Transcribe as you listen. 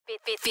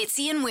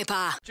Fitzy and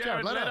Whipper.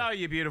 Jared Leto,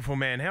 you beautiful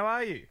man. How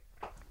are you?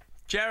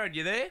 Jared,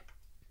 you there?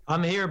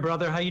 I'm here,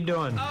 brother. How you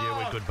doing? Yeah,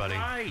 we're good, buddy.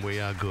 Great. We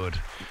are good.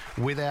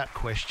 Without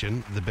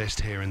question, the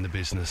best hair in the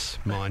business.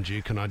 Mind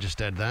you, can I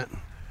just add that?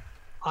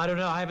 I don't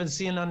know. I haven't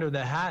seen under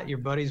the hat your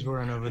buddy's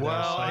wearing over there.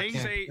 Well, so I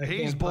he's can't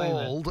claim it.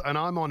 bald and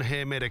I'm on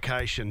hair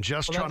medication,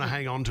 just Well, trying to that's a-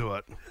 hang on to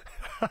it.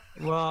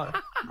 Well,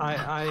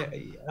 I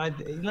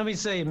let me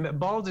say,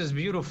 bald is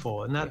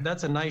beautiful, and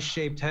that's a nice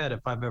shaped head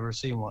if I've ever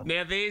seen one.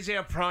 Now, there's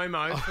our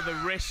promo for the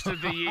rest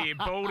of the year.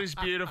 Bald is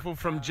beautiful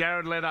from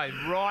Jared Leto.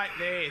 Right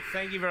there.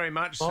 Thank you very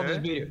much, Bald sir. is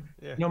beautiful.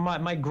 Yeah. You know,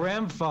 my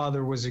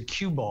grandfather was a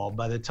cue ball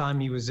by the time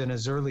he was in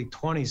his early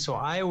 20s, so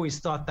I always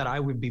thought that I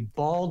would be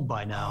bald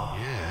by now.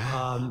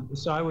 Yeah.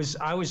 So I was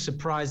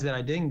surprised that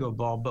I didn't go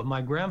bald, but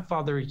my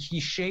grandfather, he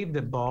shaved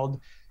it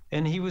bald.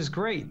 And he was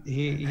great.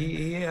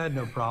 He had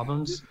no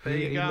problems.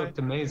 He go. looked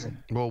amazing.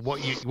 Well,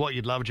 what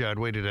you'd love, Jared,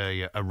 we did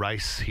a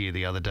race here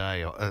the other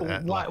day.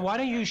 Why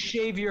don't you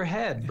shave your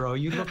head, bro?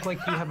 You look like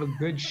you have a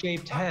good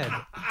shaped head.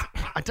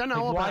 I don't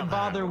know Why about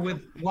bother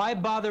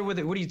with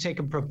it? What are you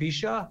taking,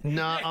 Propecia?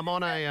 No, I'm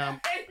on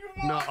a...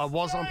 no, I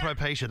was on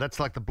Propecia. That's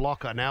like the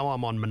blocker. Now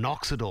I'm on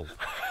minoxidil.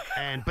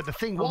 But the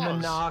thing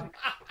was...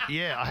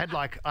 Yeah, I had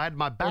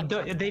my back...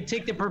 They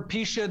take the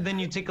Propecia, then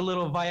you take a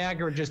little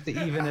Viagra just to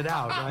even it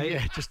out, right?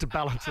 Yeah, just to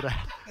balance it out.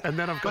 And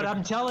then I've got... But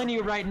I'm telling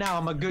you right now,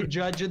 I'm a good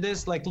judge of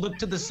this. Like, look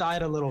to the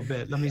side a little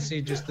bit. Let me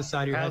see just the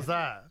side of your How's head.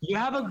 that? You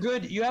have a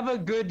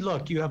good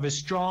look. You have a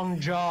strong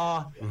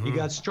jaw. You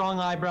got strong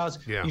eyebrows.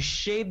 Yeah. You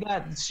shade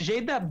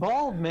that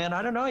bald, man.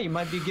 I don't know. You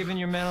might be giving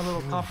your man a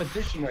little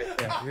competition right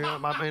there. Yeah,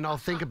 I mean, I'll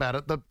think about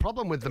it. The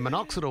problem with the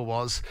minoxidil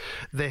was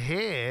the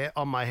hair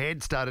on my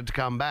head started to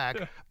come back,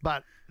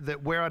 but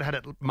where I'd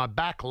had my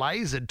back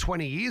lasered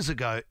 20 years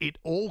ago, it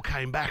all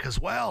came back as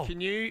well.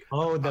 Can you...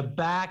 Oh, the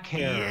back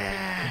hair.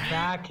 Yeah. The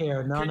back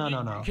hair.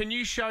 No. Can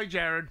you show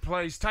Jared,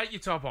 please? Take your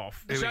top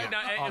off. Here we Show, go. no,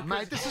 Oh,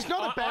 mate, this is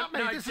not about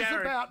me. This is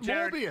about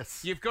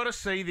Morbius. You've got to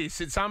see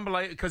this. It's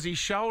unbelievable because his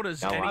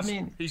shoulders No, and I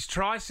mean- his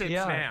triceps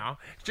Yeah. now.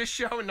 Just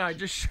show him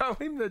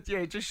that.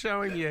 Yeah, just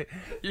show him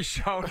your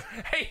shoulder.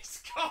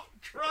 He's gone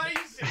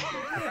crazy.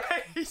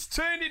 He's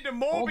turned into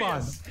Morbius. Hold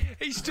on.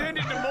 He's turned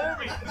into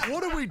Morbius.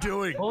 What are we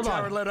doing, Hold on.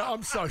 Jared Leto?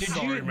 I'm so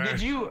sorry, man.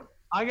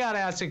 I got to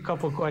ask a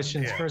couple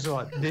questions. Yeah. First of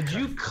all, did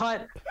you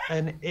cut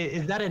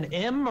is that an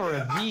M or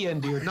a V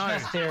into your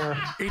chest hair?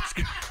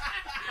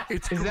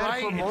 It's Is grey,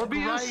 that for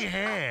Morbius? grey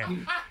hair.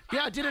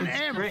 Yeah, I did an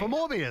M great. for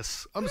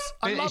Morbius. I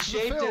love It's the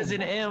shaped film. as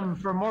an M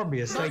for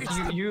Morbius.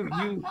 Like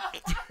you.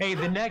 Hey,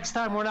 the next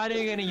time we're not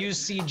even going to use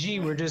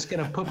CG. We're just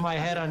going to put my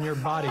head on your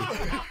body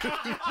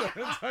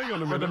Hang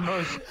on a for the minute.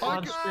 most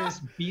monstrous,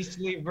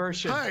 beastly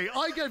version. Hey,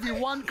 I gave you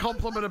one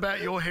compliment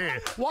about your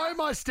hair. Why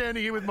am I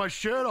standing here with my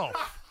shirt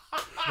off?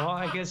 Well,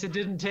 I guess it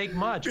didn't take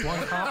much. One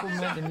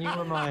compliment and you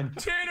were mine.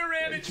 Turn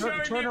around and show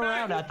him Turn your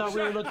around. back. I thought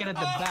we were looking at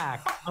the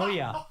back. Oh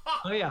yeah.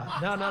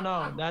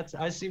 No.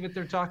 I see what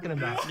they're talking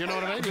about. You know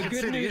what I mean? The You can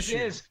see good the news issue.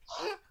 is,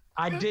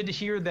 I did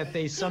hear that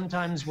they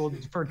sometimes will,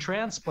 for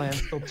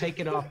transplants, they'll take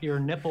it off your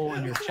nipple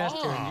and your chest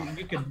hair. And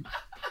you could,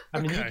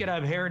 I mean, you Okay. could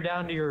have hair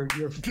down to your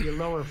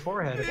lower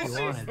forehead if you This is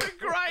wanted. the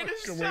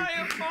greatest day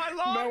of my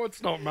life. No,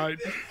 it's not, mate.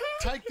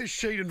 Take this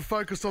sheet and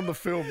focus on the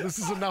film. This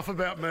is enough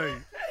about me.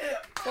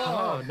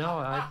 Oh no,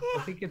 I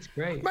think it's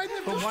great. Mate,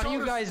 they've But just why do told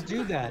you us- guys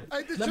do that?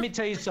 Hey, this Let is- me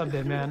tell you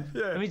something, man.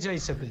 Let me tell you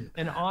something.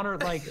 In honor,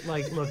 like,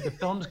 look, the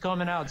film's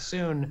coming out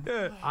soon.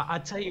 I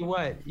tell you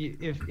what,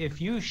 if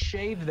you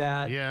shave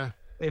that, Yeah.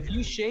 if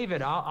you shave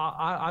it,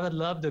 I would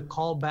love to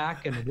call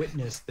back and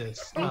witness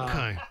this.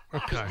 Okay.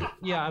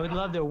 Yeah, I would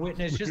love to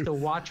witness, just to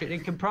watch it.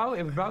 It would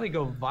probably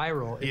go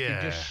viral if Yeah.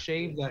 you just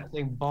shave that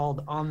thing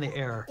bald on the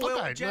air.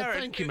 Okay, no,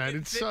 thank you, mate.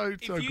 It's so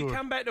if you good.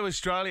 come back to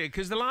Australia,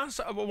 because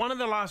one of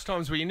the last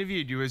times we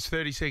interviewed you was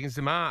 30 Seconds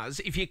to Mars.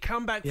 If you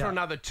come back Yeah. for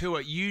another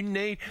tour,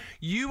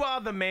 you are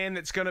the man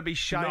that's going to be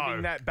shaving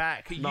No. that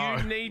back. No.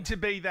 You need to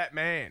be that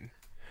man.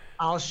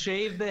 I'll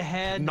shave the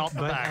head, Not the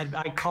but back.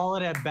 I call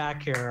it a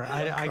back hair.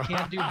 I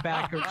can't do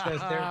back or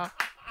chest hair.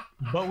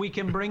 But we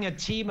can bring a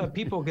team of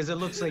people because it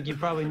looks like you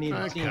probably need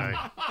a team.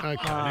 Okay. Need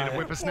a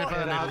whippersnapper,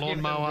 And need I'll a give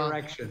them lawnmower.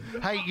 direction.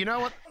 Hey, you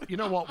know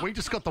what? We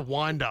just got the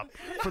wind up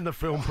from the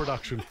film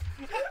production.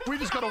 We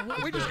just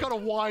got a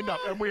wind up,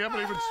 and we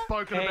haven't even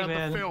spoken Hey, about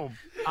man. the film.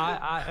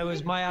 It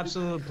was my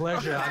absolute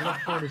pleasure. I look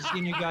forward to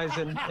seeing you guys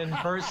in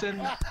person.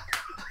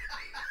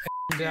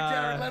 And,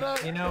 Jared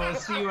Leto. we'll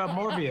see you at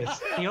Morbius.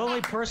 The only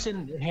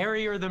person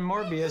hairier than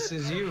Morbius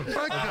is you.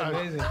 That's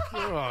amazing.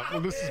 All right. Well,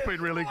 this has been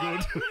really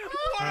good.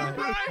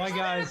 Bye,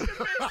 guys.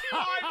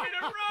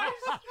 5-minute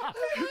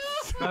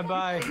race.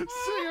 Bye-bye.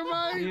 See you,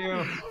 mate. See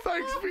you.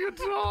 Thanks for your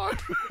time.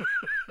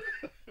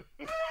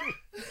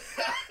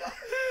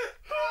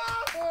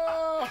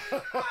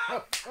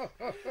 That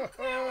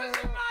was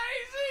amazing.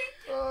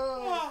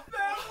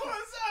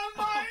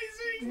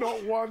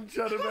 Not one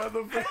chat about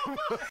the film.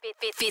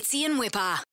 Fitzy and Whipper.